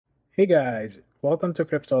Hey guys, welcome to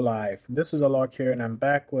Crypto Live. This is Alok here and I'm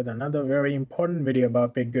back with another very important video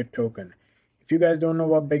about Bitgert token. If you guys don't know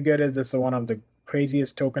what Bitgert is, this is one of the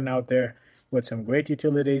craziest token out there with some great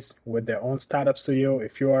utilities with their own startup studio.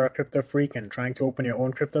 If you are a crypto freak and trying to open your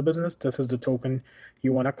own crypto business, this is the token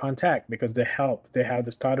you want to contact because they help. They have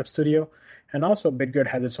the startup studio and also Bitgert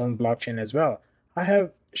has its own blockchain as well. I have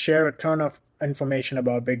shared a ton of information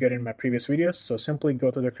about Bitgert in my previous videos, so simply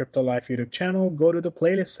go to the Crypto Life YouTube channel, go to the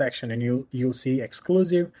playlist section, and you'll see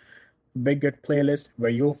exclusive Bitgert playlist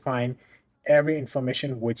where you'll find every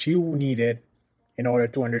information which you needed in order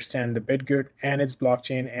to understand the Bitgert and its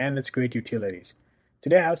blockchain and its great utilities.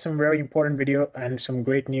 Today I have some very important video and some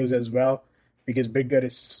great news as well because Bitgert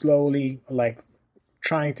is slowly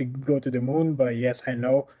trying to go to the moon, but yes, I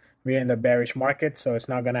know we're in the bearish market, so it's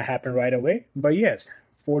not going to happen right away. But yes,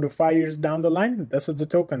 4 to 5 years down the line, this is the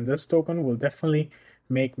token. This token will definitely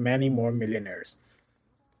make many more millionaires.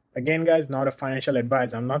 Again, guys, not a financial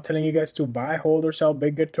advice. I'm not telling you guys to buy, hold, or sell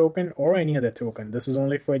Bitgert token or any other token. This is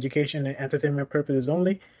only for education and entertainment purposes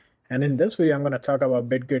only. And in this video, I'm going to talk about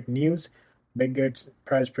Bitgert news, Bitgert's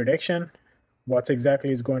price prediction, what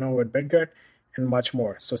exactly is going on with Bitgert, and much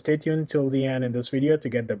more. So stay tuned till the end in this video to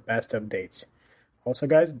get the best updates. Also,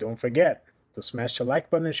 guys, don't forget to smash the like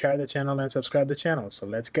button, share the channel, and subscribe the channel. So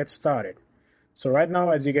let's get started. So right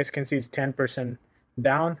now, as you guys can see, it's 10%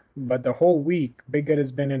 down, but the whole week, Bitgert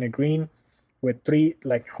has been in a green with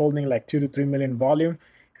holding 2 to 3 million volume,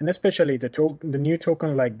 and especially the new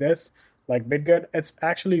token like this, like Bitgert, it's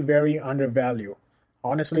actually very undervalued.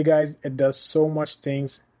 Honestly, guys, it does so much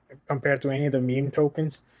things compared to any of the meme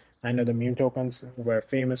tokens. I know the meme tokens were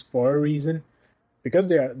famous for a reason because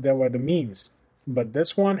they were the memes. But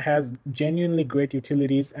this one has genuinely great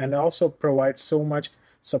utilities and also provides so much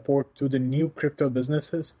support to the new crypto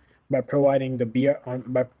businesses by providing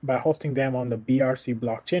by hosting them on the BRC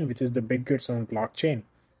blockchain, which is the Bitgert's own blockchain.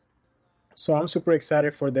 So I'm super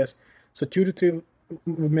excited for this. So 2 to 3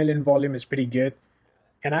 million volume is pretty good.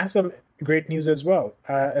 And I have some great news as well.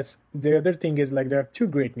 The other thing is there are two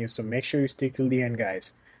great news, so make sure you stick till the end,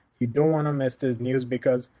 guys. You don't want to miss this news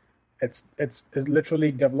because it's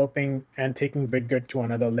literally developing and taking Bitgert to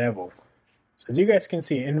another level. So as you guys can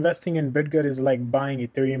see, investing in Bitgert is like buying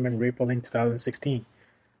Ethereum and Ripple in 2016.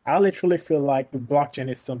 I literally feel like the blockchain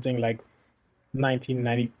is something like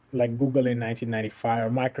 1990, like Google in 1995 or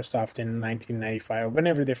Microsoft in 1995 or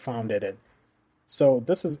whenever they founded it. So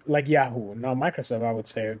this is like Yahoo. Now Microsoft, I would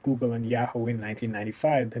say Google and Yahoo in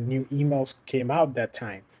 1995. The new emails came out that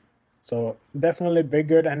time. So definitely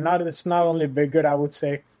Bitgert, and it's not only Bitgert, I would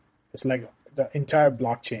say it's like the entire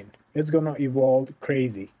blockchain. It's gonna evolve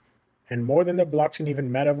crazy. And more than the blockchain, even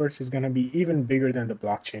metaverse is gonna be even bigger than the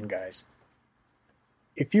blockchain, guys.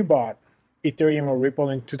 If you bought Ethereum or Ripple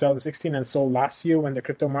in 2016 and sold last year when the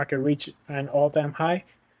crypto market reached an all-time high,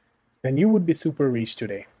 then you would be super rich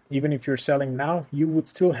today. Even if you're selling now, you would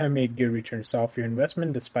still have made good returns off your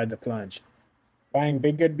investment despite the plunge. Buying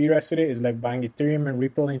Bitgert BRISE today is like buying Ethereum and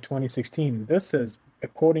Ripple in 2016. This is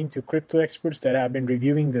according to crypto experts that have been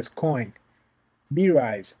reviewing this coin.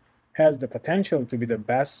 BRISE has the potential to be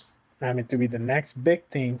to be the next big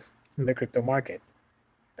thing in the crypto market.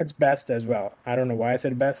 It's best as well. I don't know why I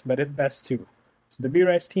said best, but it's best too. The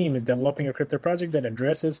BRISE team is developing a crypto project that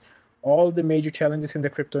addresses all the major challenges in the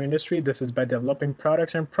crypto industry. This is by developing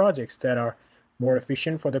products and projects that are more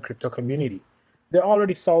efficient for the crypto community. They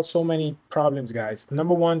already solved so many problems, guys.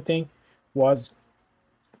 Number one thing was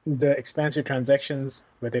the expensive transactions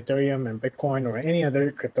with Ethereum and Bitcoin or any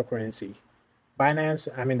other cryptocurrency. The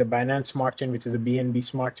Binance Smart Chain, which is a BNB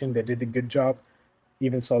Smart Chain, they did a good job.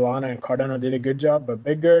 Even Solana and Cardano did a good job, but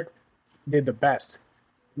Bitgert did the best.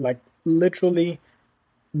 Like literally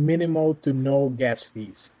minimal to no gas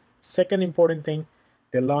fees. Second important thing,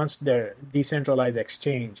 they launched their decentralized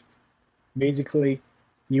exchange. Basically,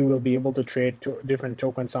 you will be able to trade different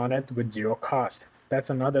tokens on it with zero cost. That's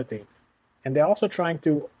another thing. And they're also trying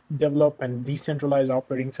to develop a decentralized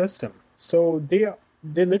operating system. So they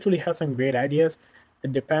literally have some great ideas.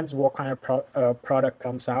 It depends what kind of product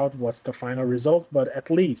comes out, what's the final result, but at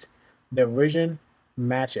least the vision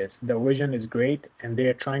matches. The vision is great, and they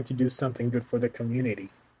are trying to do something good for the community.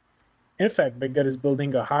 In fact, Bitgert is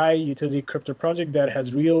building a high-utility crypto project that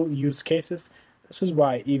has real use cases. This is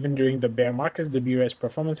why, even during the bear markets, the BRISE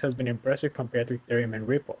performance has been impressive compared to Ethereum and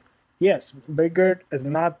Ripple. Yes, Bitgert is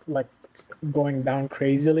not going down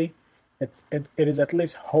crazily. It is at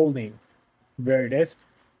least holding where it is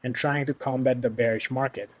and trying to combat the bearish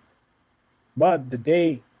market. But the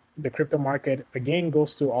day the crypto market again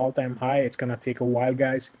goes to all-time high, it's going to take a while,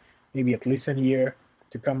 guys, maybe at least a year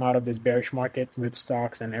to come out of this bearish market with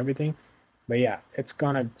stocks and everything. But yeah, it's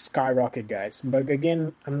gonna skyrocket, guys. But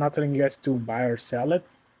again, I'm not telling you guys to buy or sell it.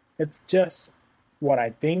 It's just what I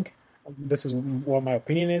think. This is what my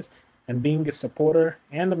opinion is. And being a supporter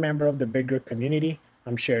and a member of the Bitgert community,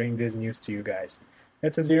 I'm sharing this news to you guys.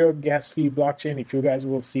 It's a zero gas fee blockchain. If you guys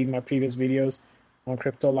will see my previous videos on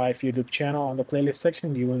Crypto Life YouTube channel on the playlist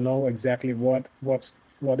section, you will know exactly what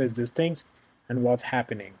is this things and what's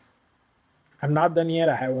happening. I'm not done yet.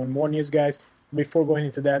 I have one more news, guys. Before going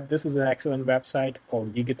into that, this is an excellent website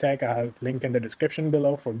called Gigatech. I have a link in the description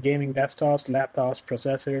below for gaming desktops, laptops,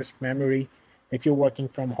 processors, memory. If you're working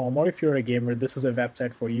from home or if you're a gamer, this is a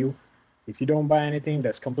website for you. If you don't buy anything,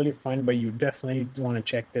 that's completely fine, but you definitely want to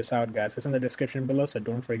check this out, guys. It's in the description below, so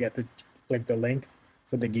don't forget to click the link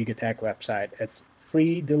for the Gigatech website. It's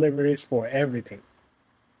free deliveries for everything.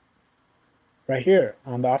 Right here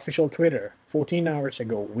on the official Twitter, 14 hours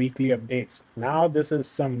ago, weekly updates. Now this is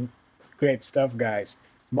some great stuff, guys.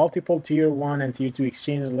 Multiple tier 1 and tier 2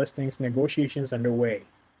 exchange listings negotiations underway.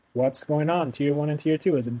 What's going on tier 1 and tier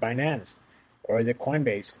 2? Is it Binance or is it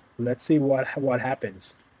Coinbase? Let's see what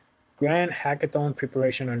happens. Grand hackathon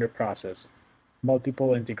preparation under process.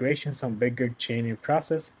 Multiple integrations on Bitgert chain in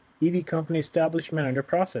process. EV company establishment under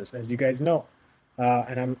process, as you guys know.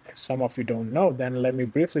 Some of you don't know, then let me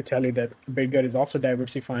briefly tell you that Bitgert is also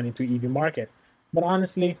diversifying into EV market. But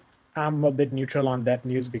honestly, I'm a bit neutral on that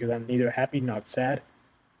news because I'm neither happy nor sad.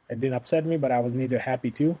 It didn't upset me, but I was neither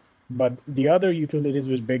happy too. But the other utilities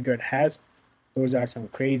which Bitgert has, those are some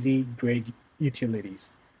crazy great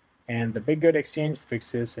utilities. And the Bitgert exchange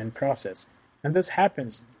fixes in process. And this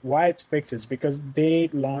happens. Why it's fixes? Because they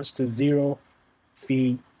launched a zero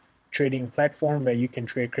fee trading platform where you can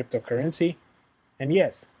trade cryptocurrency. And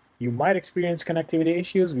yes, you might experience connectivity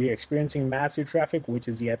issues. We are experiencing massive traffic, which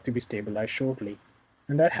is yet to be stabilized shortly.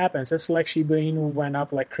 And that happens. It's like Shiba Inu went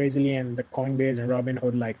up like crazily, and the Coinbase and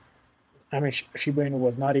Robinhood, Shiba Inu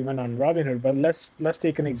was not even on Robinhood. But let's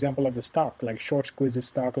take an example of the stock, like short squeezes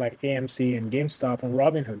stock like AMC and GameStop on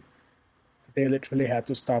Robinhood. They literally had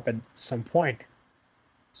to stop at some point.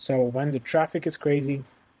 So when the traffic is crazy,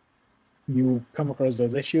 you come across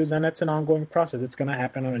those issues, and it's an ongoing process. It's going to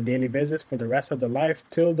happen on a daily basis for the rest of the life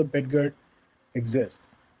till the Bitgert exists.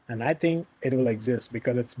 And I think it will exist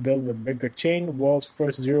because it's built with Bitgert chain, world's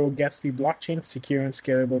first zero gas fee blockchain, secure and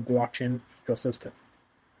scalable blockchain ecosystem.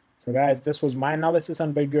 So guys, this was my analysis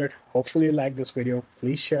on Bitgert. Hopefully you like this video.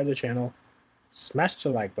 Please share the channel, smash the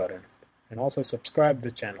like button, and also subscribe to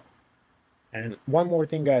the channel. And one more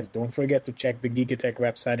thing, guys, don't forget to check the Gigatech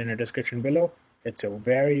website in the description below. It's a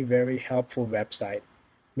very, very helpful website.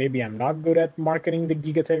 Maybe I'm not good at marketing the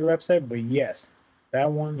Gigatech website, but yes,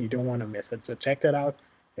 that one, you don't want to miss it. So check that out.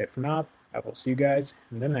 If not, I will see you guys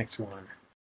in the next one.